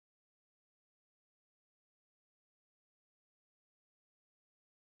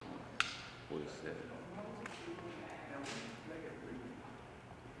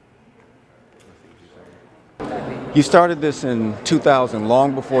You started this in 2000,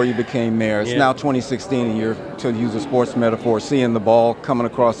 long before you became mayor. It's now 2016, and you're, to use a sports metaphor, seeing the ball coming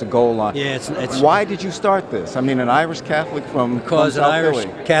across the goal line. Yeah, it's Why did you start this? I mean, an Irish Catholic from South an Irish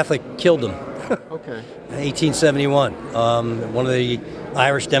Philly. Catholic killed him. Okay. 1871. One of the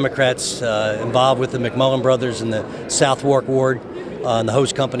Irish Democrats involved with the McMullen brothers in the South Wark Ward and the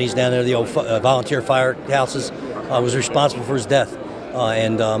host companies down there, the old volunteer firehouses, was responsible for his death.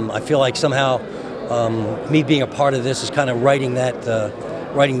 I feel like somehow me being a part of this is kind of righting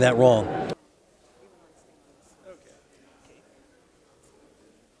that wrong.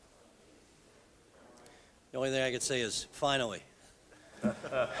 The only thing I could say is finally.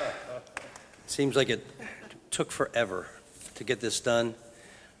 Seems like it took forever to get this done.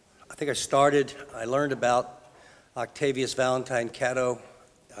 I think I learned about Octavius Valentine Catto,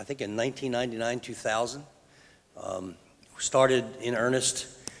 I think in 1999, 2000. Started in earnest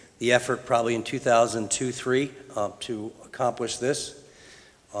the effort probably in 2002-03 to accomplish this.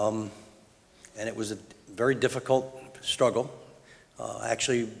 And it was a very difficult struggle.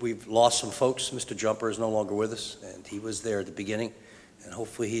 Actually, we've lost some folks. Mr. Jumper is no longer with us, and he was there at the beginning. And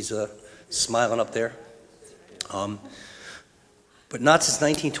hopefully he's smiling up there. But not since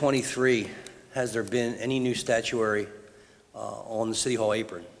 1923 has there been any new statuary on the City Hall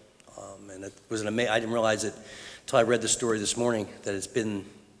apron. And it was I didn't realize it until I read the story this morning that it's been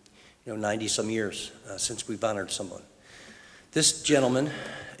 90-some years since we've honored someone. This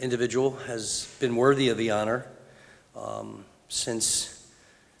individual, has been worthy of the honor since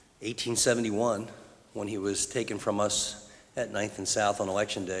 1871, when he was taken from us at 9th and South on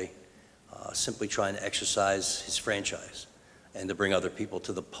Election Day, simply trying to exercise his franchise and to bring other people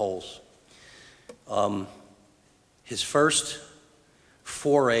to the polls. His first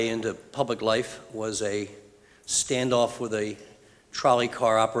foray into public life was a standoff with a trolley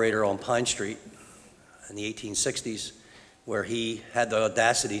car operator on Pine Street in the 1860s, where he had the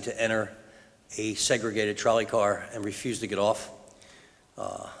audacity to enter a segregated trolley car and refused to get off.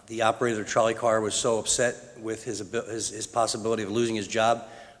 The operator of the trolley car was so upset with his possibility of losing his job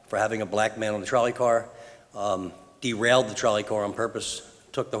for having a black man on the trolley car, derailed the trolley car on purpose,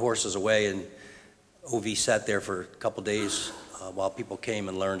 took the horses away, and OV sat there for a couple days while people came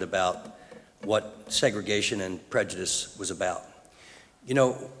and learned about what segregation and prejudice was about. You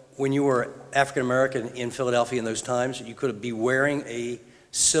know, when you were African American in Philadelphia in those times, you could be wearing a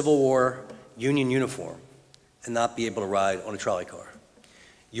Civil War Union uniform and not be able to ride on a trolley car.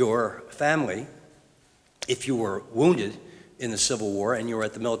 Your family, if you were wounded in the Civil War and you were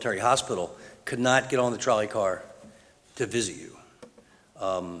at the military hospital, could not get on the trolley car to visit you.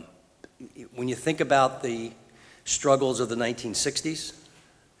 When you think about the struggles of the 1960s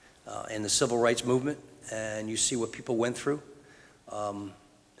and the civil rights movement, and you see what people went through,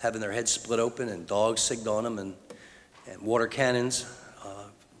 having their heads split open and dogs sigged on them and water cannons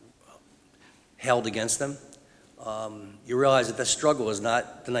held against them, you realize that the struggle is not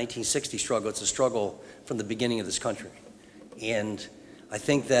the 1960 struggle, it's a struggle from the beginning of this country. And I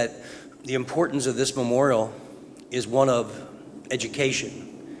think that the importance of this memorial is one of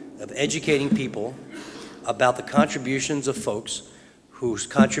education, of educating people about the contributions of folks whose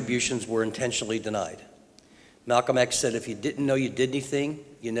contributions were intentionally denied. Malcolm X said, if you didn't know you did anything,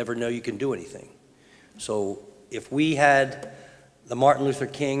 you never know you can do anything. So if we had the Martin Luther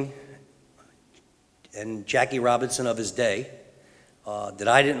King and Jackie Robinson of his day that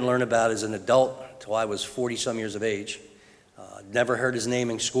I didn't learn about as an adult until I was 40-some years of age, never heard his name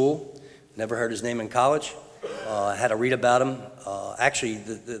in school, never heard his name in college, had to read about him. Actually,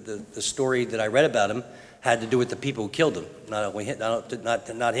 the story that I read about him had to do with the people who killed him,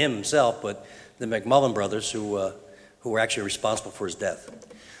 not him himself, but the McMullen brothers who were actually responsible for his death.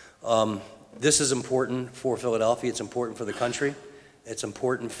 This is important for Philadelphia, it's important for the country, it's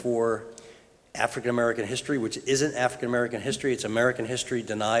important for African American history, which isn't African American history, it's American history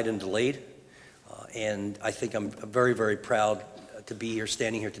denied and delayed. And I think I'm very, very proud to be here,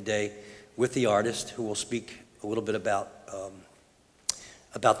 standing here today with the artist who will speak a little bit about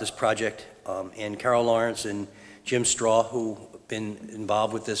this project, and Carol Lawrence and Jim Straw, who have been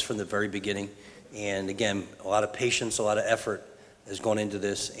involved with this from the very beginning. And again, a lot of patience, a lot of effort has gone into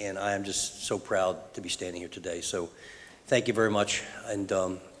this, and I am just so proud to be standing here today. So thank you very much, and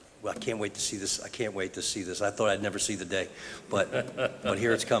well, I can't wait to see this. I can't wait to see this. I thought I'd never see the day, but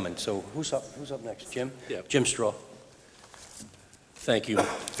here it's coming. So who's up next? Jim? Yeah. Jim Straw. Thank you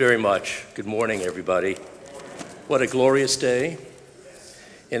very much. Good morning, everybody. What a glorious day.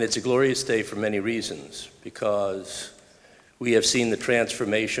 And it's a glorious day for many reasons, because we have seen the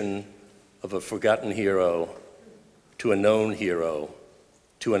transformation of a forgotten hero to a known hero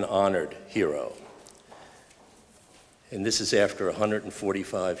to an honored hero. And this is after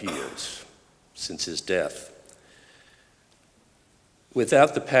 145 years since his death.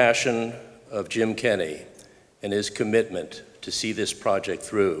 Without the passion of Jim Kenney and his commitment to see this project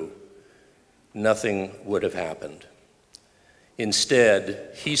through, nothing would have happened. Instead,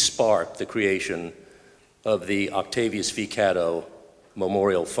 he sparked the creation of the Octavius V. Catto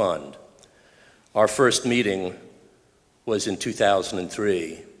Memorial Fund. Our first meeting was in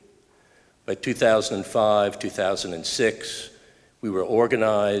 2003. By 2005, 2006, we were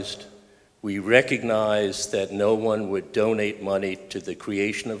organized. We recognized that no one would donate money to the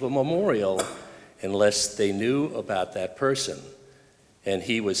creation of a memorial unless they knew about that person, and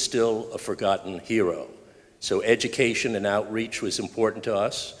he was still a forgotten hero. So education and outreach was important to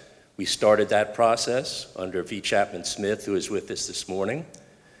us. We started that process under V. Chapman Smith, who is with us this morning,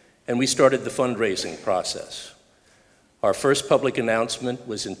 and we started the fundraising process. Our first public announcement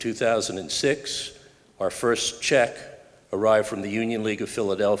was in 2006. Our first check arrived from the Union League of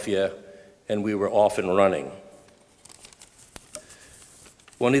Philadelphia, and we were off and running.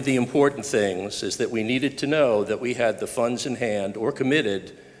 One of the important things is that we needed to know that we had the funds in hand or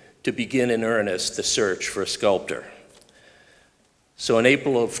committed to begin in earnest the search for a sculptor. So in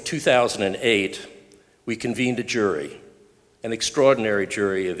April of 2008, we convened a jury, an extraordinary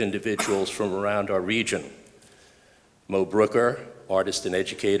jury of individuals from around our region. Mo Brooker, artist and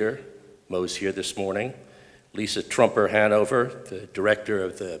educator, Mo's here this morning. Lisa Trumper Hanover, the director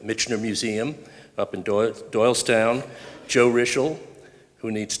of the Michener Museum up in Doylestown. Joe Rischel,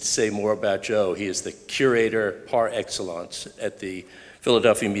 who needs to say more about Joe? He is the curator par excellence at the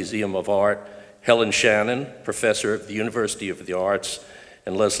Philadelphia Museum of Art. Helen Shannon, professor of the University of the Arts.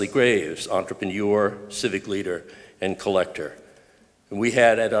 And Leslie Graves, entrepreneur, civic leader, and collector. And we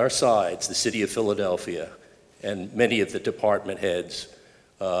had at our sides the city of Philadelphia and many of the department heads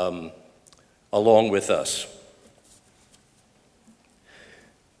along with us.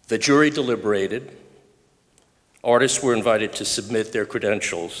 The jury deliberated. Artists were invited to submit their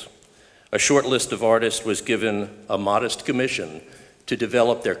credentials. A short list of artists was given a modest commission to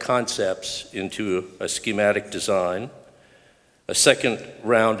develop their concepts into a schematic design. A second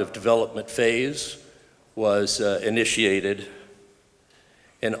round of development phase was initiated,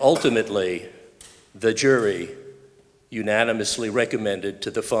 and ultimately, the jury unanimously recommended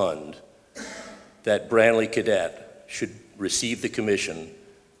to the fund that Branley Cadet should receive the commission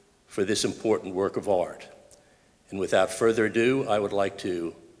for this important work of art. And without further ado, I would like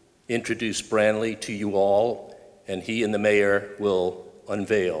to introduce Branley to you all, and he and the mayor will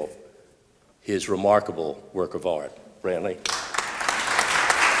unveil his remarkable work of art. Branley.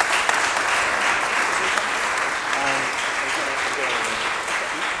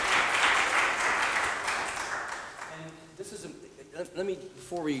 Let me,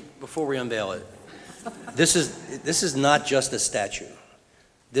 before we unveil it, this is not just a statue.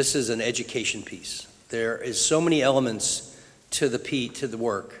 This is an education piece. There is so many elements to the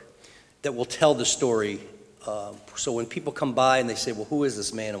work that will tell the story. So when people come by and they say, well, who is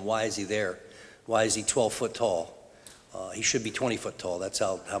this man and why is he there? Why is he 12 foot tall? He should be 20 foot tall. That's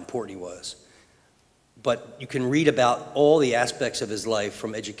how important he was. But you can read about all the aspects of his life,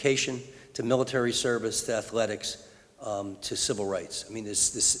 from education to military service to athletics, to civil rights. I mean,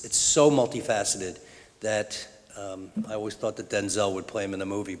 it's so multifaceted that I always thought that Denzel would play him in a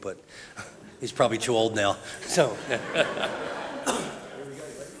movie, but he's probably too old now. So.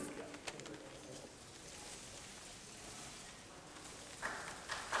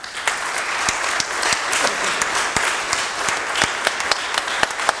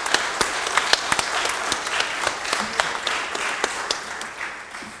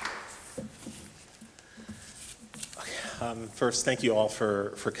 First, thank you all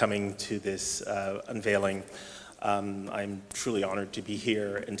for coming to this unveiling. I'm truly honored to be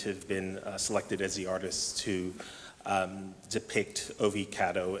here and to have been selected as the artist to depict O.V.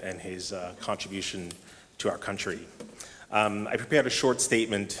 Catto and his contribution to our country. I prepared a short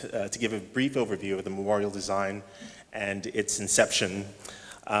statement to give a brief overview of the memorial design and its inception.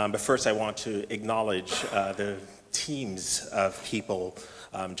 But first, I want to acknowledge the teams of people,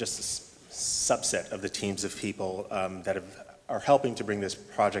 just a subset of the teams of people that are helping to bring this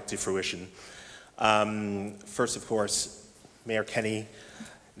project to fruition. First, of course, Mayor Kenney,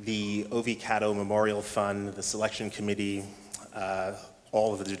 the O.V. Catto Memorial Fund, the selection committee,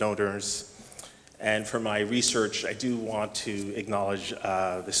 all of the donors. And for my research, I do want to acknowledge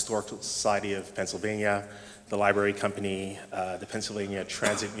the Historical Society of Pennsylvania, the Library Company, the Pennsylvania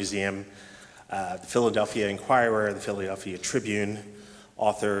Transit Museum, the Philadelphia Inquirer, the Philadelphia Tribune,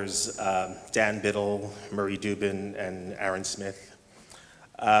 authors Dan Biddle, Murray Dubin, and Aaron Smith.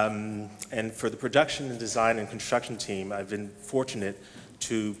 And for the production and design and construction team, I've been fortunate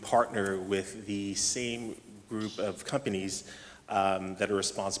to partner with the same group of companies that are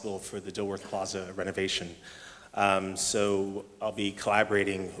responsible for the Dilworth Plaza renovation. So I'll be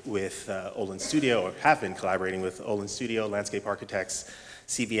collaborating with Olin Studio, or have been collaborating with Olin Studio, landscape architects,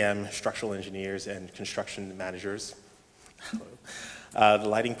 CVM, structural engineers, and construction managers. The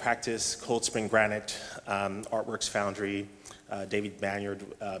lighting practice, Cold Spring Granite, Artworks Foundry, David Banyard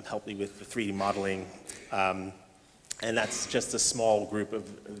helped me with the 3D modeling. And that's just a small group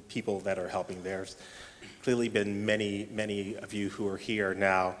of people that are helping. There's clearly been many of you who are here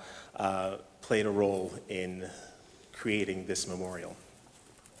now played a role in creating this memorial.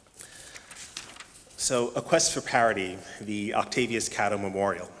 So, A Quest for Parity, the Octavius Catto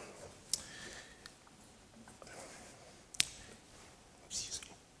Memorial. Excuse me.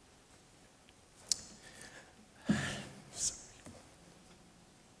 Sorry.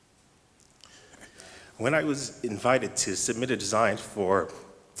 When I was invited to submit a design for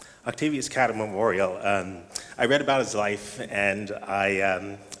Octavius Catto Memorial, I read about his life, and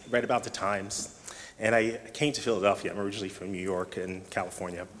I read about the times, and I came to Philadelphia. I'm originally from New York and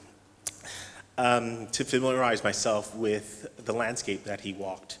California, to familiarize myself with the landscape that he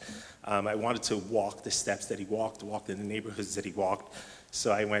walked. I wanted to walk the steps that he walked in the neighborhoods that he walked.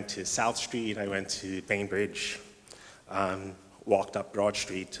 So I went to South Street, I went to Bainbridge, walked up Broad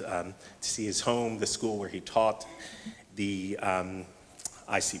Street to see his home, the school where he taught, the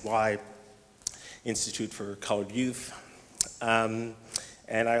ICY, Institute for Colored Youth,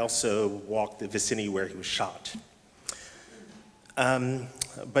 and I also walked the vicinity where he was shot.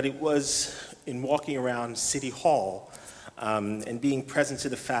 But it was in walking around City Hall and being present to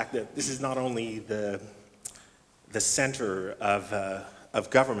the fact that this is not only the center of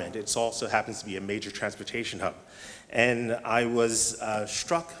government, it also happens to be a major transportation hub. And I was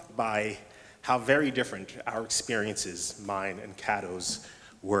struck by how very different our experiences, mine and Catto's,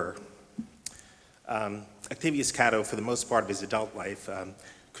 were. Octavius Catto, for the most part of his adult life,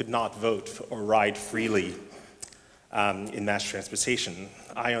 could not vote or ride freely in mass transportation.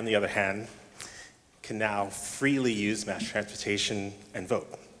 I, on the other hand, can now freely use mass transportation and vote.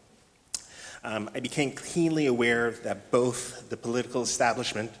 I became keenly aware that both the political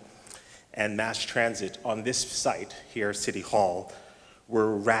establishment and mass transit on this site here, City Hall,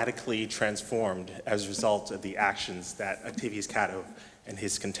 were radically transformed as a result of the actions that Octavius Catto and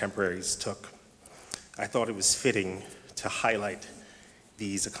his contemporaries took. I thought it was fitting to highlight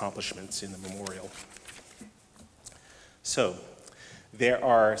these accomplishments in the memorial. So, there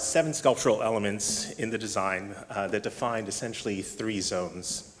are 7 sculptural elements in the design that defined essentially 3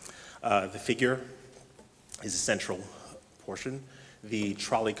 zones. The figure is a central portion, the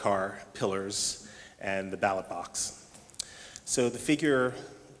trolley car pillars, and the ballot box. So the figure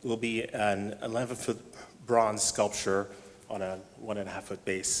will be an 11-foot bronze sculpture on a 1.5-foot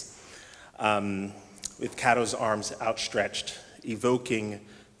base, with Catto's arms outstretched, evoking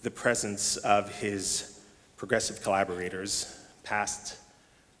the presence of his progressive collaborators, past,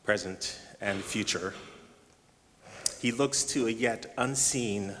 present, and future. He looks to a yet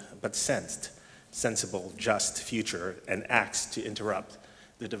unseen but sensed, sensible, just future and acts to interrupt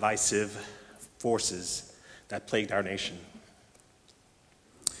the divisive forces that plagued our nation.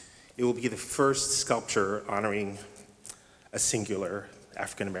 It will be the first sculpture honoring a singular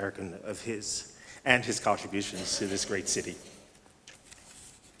African American of his and his contributions to this great city.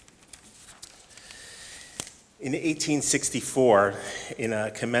 In 1864, in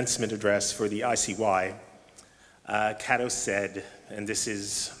a commencement address for the ICY, Catto said, and this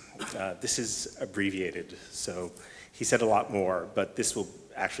is abbreviated, so he said a lot more, but this will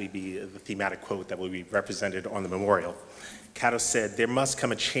actually be the thematic quote that will be represented on the memorial. Catto said, "There must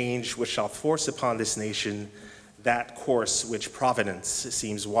come a change which shall force upon this nation that course which Providence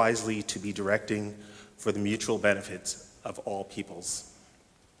seems wisely to be directing for the mutual benefit of all peoples."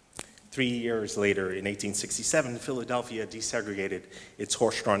 3 years later, in 1867, Philadelphia desegregated its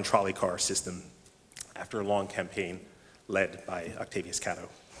horse-drawn trolley car system after a long campaign led by Octavius Catto.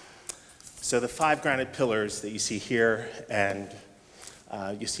 So the 5 granite pillars that you see here, and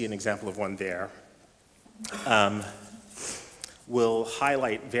you see an example of one there, will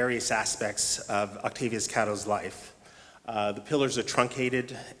highlight various aspects of Octavius Catto's life. The pillars are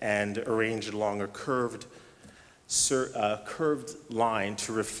truncated and arranged along a curved line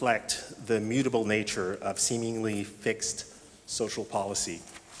to reflect the mutable nature of seemingly fixed social policy.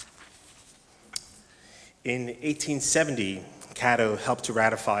 In 1870, Catto helped to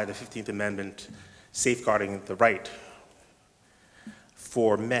ratify the 15th Amendment, safeguarding the right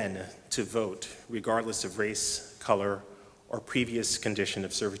for men to vote, regardless of race, color, or previous condition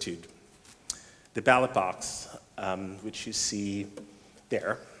of servitude. The ballot box, which you see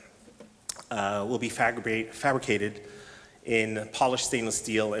there, will be fabricated in polished stainless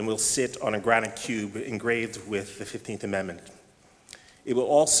steel and will sit on a granite cube engraved with the 15th Amendment. It will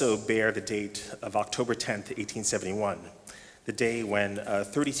also bear the date of October 10th, 1871, the day when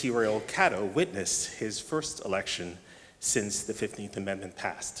 32-year-old Catto witnessed his first election since the 15th Amendment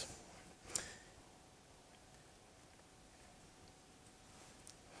passed.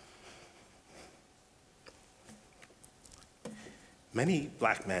 Many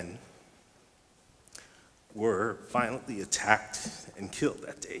black men were violently attacked and killed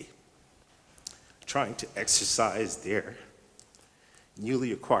that day, trying to exercise their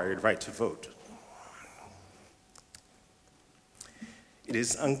newly acquired right to vote. It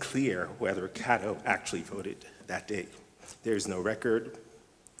is unclear whether Catto actually voted that day. There is no record.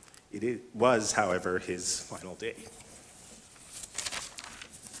 It was, however, his final day.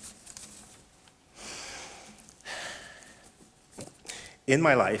 In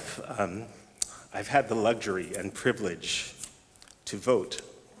my life, I've had the luxury and privilege to vote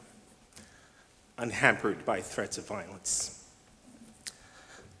unhampered by threats of violence.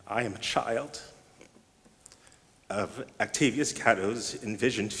 I am a child of Octavius Catto's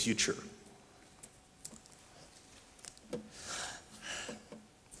envisioned future.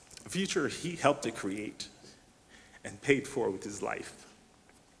 A future he helped to create and paid for with his life.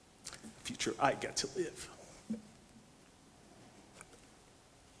 A future I get to live.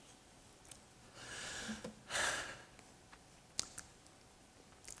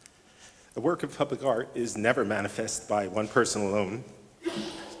 The work of public art is never manifest by one person alone.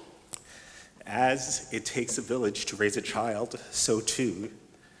 As it takes a village to raise a child, so too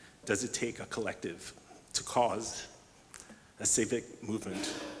does it take a collective to cause a civic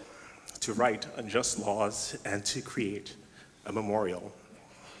movement, to right unjust laws, and to create a memorial.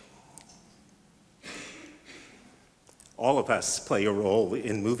 All of us play a role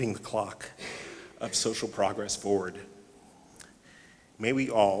in moving the clock of social progress forward. May we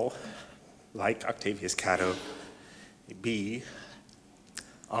all, like Octavius Catto, be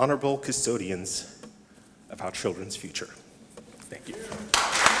honorable custodians of our children's future. Thank you.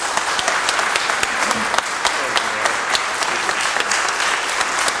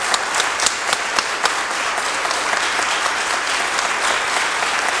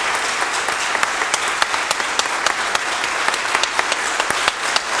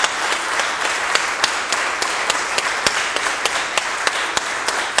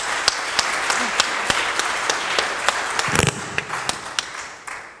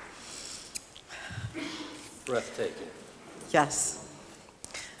 Breathtaking. Yes.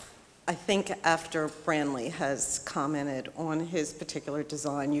 I think after Branley has commented on his particular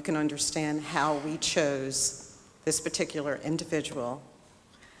design, you can understand how we chose this particular individual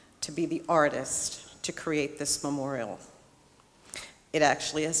to be the artist to create this memorial. It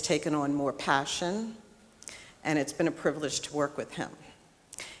actually has taken on more passion, and it's been a privilege to work with him.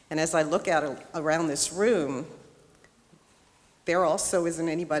 And as I look out around this room, there also isn't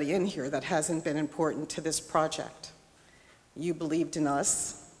anybody in here that hasn't been important to this project. You believed in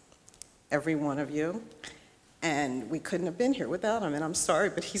us, every one of you, and we couldn't have been here without him, and I'm sorry,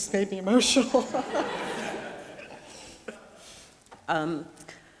 but he's made me emotional. The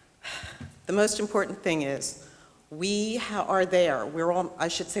most important thing is we are there. I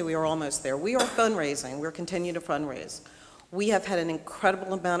should say we are almost there. We are fundraising. We're continuing to fundraise. We have had an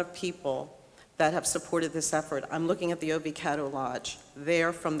incredible amount of people that have supported this effort. I'm looking at the O.V. Catto Lodge.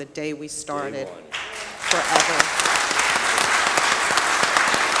 There from the day we started, forever.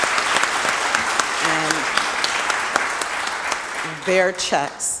 And their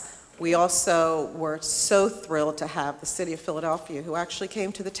checks. We also were so thrilled to have the city of Philadelphia, who actually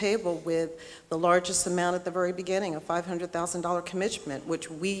came to the table with the largest amount at the very beginning, a $500,000 commitment,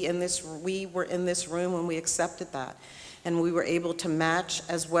 which we were in this room when we accepted that. And we were able to match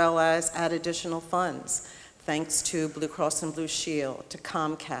as well as add additional funds, thanks to Blue Cross and Blue Shield, to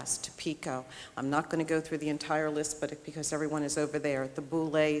Comcast, to PICO. I'm not going to go through the entire list, but because everyone is over there, the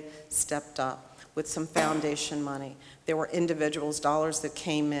Boulay stepped up with some foundation money. There were individuals, dollars that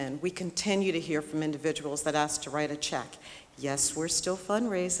came in. We continue to hear from individuals that asked to write a check. Yes, we're still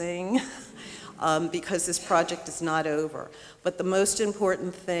fundraising. Because this project is not over. But the most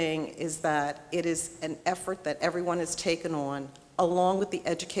important thing is that it is an effort that everyone has taken on, along with the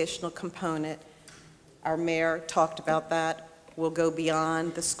educational component. Our mayor talked about that. We'll go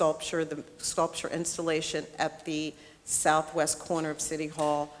beyond the sculpture installation at the southwest corner of City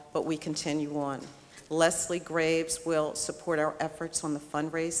Hall, but we continue on. Leslie Graves will support our efforts on the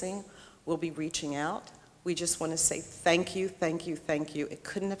fundraising. We'll be reaching out. We just want to say thank you, thank you, thank you. It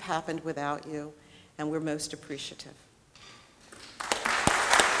couldn't have happened without you, and we're most appreciative.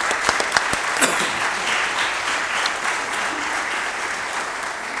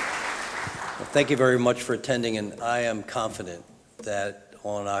 Well, thank you very much for attending, and I am confident that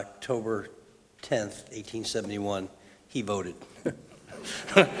on October 10th, 1871, he voted.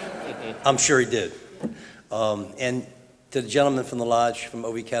 I'm sure he did. And to the gentleman from the lodge, from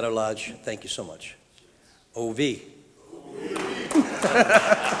OV Catto Lodge, thank you so much. OV.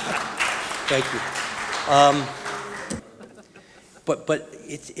 Thank you. But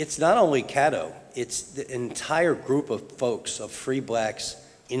it's not only Catto, it's the entire group of folks, of free blacks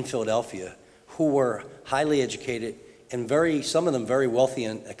in Philadelphia who were highly educated and some of them very wealthy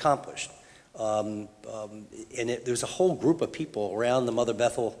and accomplished. There's a whole group of people around the Mother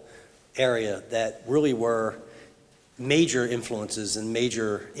Bethel area that really were major influences and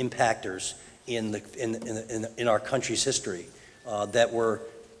major impactors in our country's history that were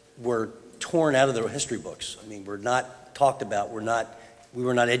torn out of the history books. I mean, we're not talked about. We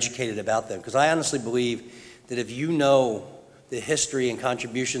were not educated about them. Because I honestly believe that if you know the history and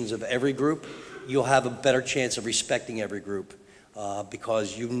contributions of every group, you'll have a better chance of respecting every group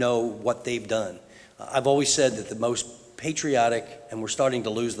because you know what they've done. I've always said that the most patriotic, and we're starting to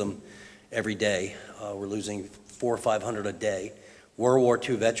lose them every day, we're losing 400 or 500 a day, World War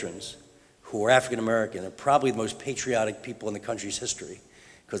II veterans who are African American are probably the most patriotic people in the country's history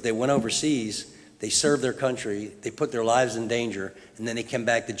because they went overseas, they served their country, they put their lives in danger, and then they came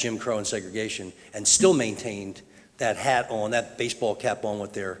back to Jim Crow and segregation and still maintained that hat on, that baseball cap on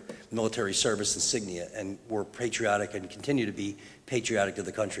with their military service insignia, and were patriotic and continue to be patriotic to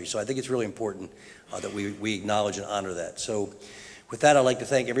the country. So I think it's really important that we acknowledge and honor that. So with that, I'd like to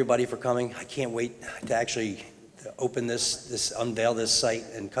thank everybody for coming. I can't wait to actually open unveil this site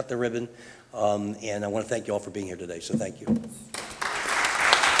and cut the ribbon. And I want to thank you all for being here today, so thank you.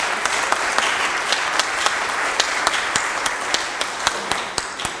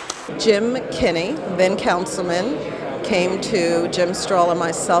 Jim Kinney, then councilman, came to Jim Stroll and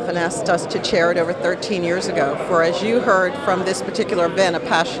myself and asked us to chair it over 13 years ago for, as you heard from this particular event, a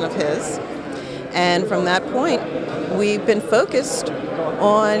passion of his. And from that point, we've been focused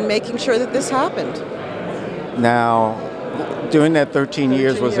on making sure that this happened. Now, during that 13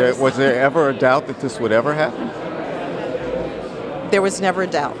 years, was there ever a doubt that this would ever happen? There was never a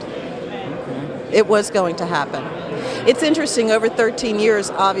doubt. It was going to happen. It's interesting, over 13 years,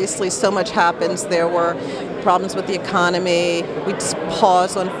 obviously so much happens. There were problems with the economy. We'd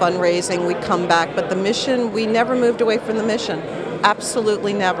pause on fundraising, we'd come back. But the mission, we never moved away from the mission.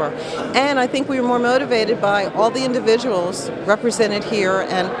 Absolutely never. And I think we were more motivated by all the individuals represented here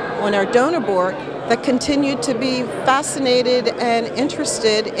and on our donor board that continued to be fascinated and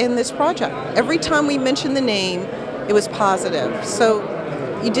interested in this project. Every time we mentioned the name, it was positive. So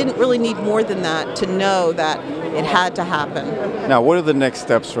you didn't really need more than that to know that it had to happen. Now, what are the next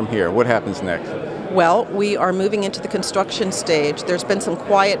steps from here? What happens next? Well, we are moving into the construction stage. There's been some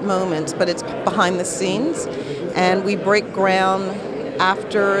quiet moments, but it's behind the scenes. And we break ground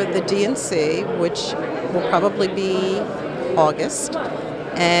after the DNC, which will probably be August.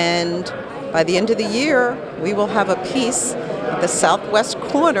 And by the end of the year, we will have a piece of the southwest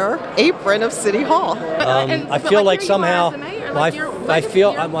corner apron of City Hall. I feel like somehow, I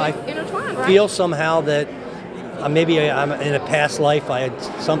feel somehow that maybe I'm in a past life I had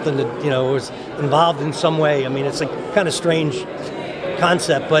something that was involved in some way. I mean, it's a kind of strange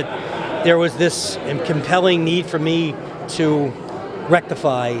concept, but there was this compelling need for me to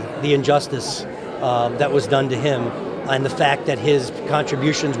rectify the injustice that was done to him, and the fact that his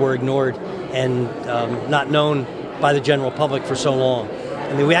contributions were ignored and not known by the general public for so long.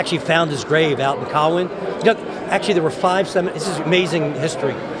 I mean, we actually found his grave out in Colwyn. Actually, there were 5 cemeteries. This is amazing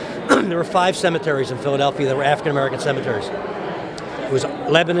history. There were 5 cemeteries in Philadelphia that were African-American cemeteries. It was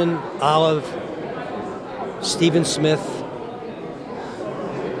Lebanon, Olive, Stephen Smith,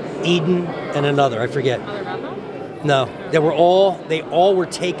 Eden, and another, I forget. No, they all were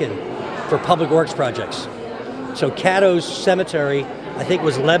taken for public works projects. So Catto's cemetery, I think,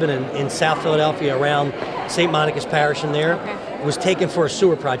 was Lebanon in South Philadelphia around St. Monica's Parish in there. It was taken for a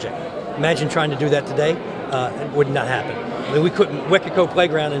sewer project. Imagine trying to do that today. It would not happen. I mean, we couldn't. Wickico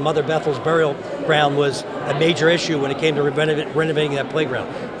Playground and Mother Bethel's burial ground was a major issue when it came to renovating that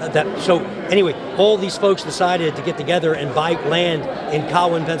playground. So anyway, all these folks decided to get together and buy land in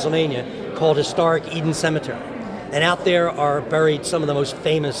Colwyn, Pennsylvania, called Historic Eden Cemetery. And out there are buried some of the most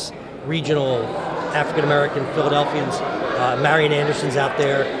famous regional African-American Philadelphians. Marian Anderson's out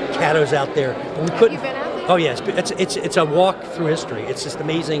there, Catto's out there. But we couldn't. Have you been out there? Oh yes, it's a walk through history. It's just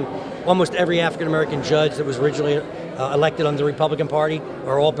amazing. Almost every African American judge that was originally elected under the Republican Party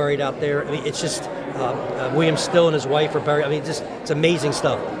are all buried out there. I mean, it's just William Still and his wife are buried. I mean, it's amazing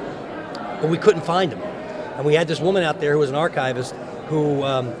stuff. But we couldn't find them, and we had this woman out there who was an archivist who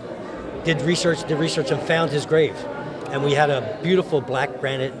did research and found his grave, and we had a beautiful black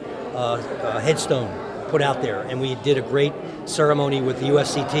granite headstone put out there, and we did a great ceremony with the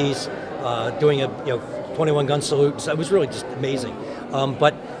USCTs doing a 21-gun salute. So it was really just amazing.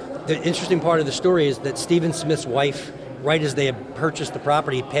 But the interesting part of the story is that Stephen Smith's wife, right as they had purchased the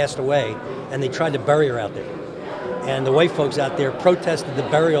property, passed away, and they tried to bury her out there. And the white folks out there protested the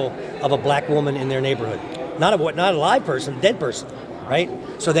burial of a black woman in their neighborhood. Not a live person, a dead person, right?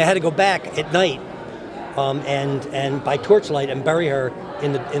 So they had to go back at night and by torchlight and bury her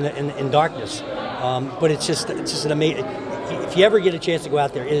in darkness. But it's just an amazing. If you ever get a chance to go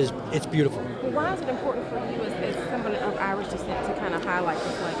out there, it's beautiful. Well, why is it important for you as someone of Irish descent to kind of highlight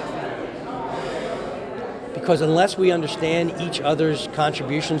this legacy? Because unless we understand each other's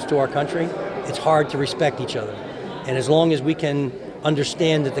contributions to our country, it's hard to respect each other. And as long as we can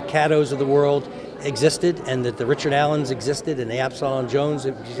understand that the Cattos of the world existed, and that the Richard Allens existed, and the Absalom Jones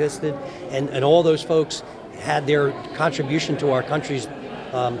existed, and all those folks had their contribution to our country's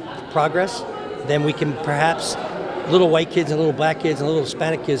progress, then we can perhaps, little white kids and little black kids and little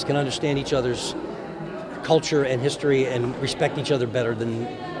Hispanic kids can understand each other's culture and history and respect each other better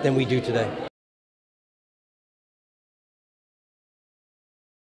than we do today.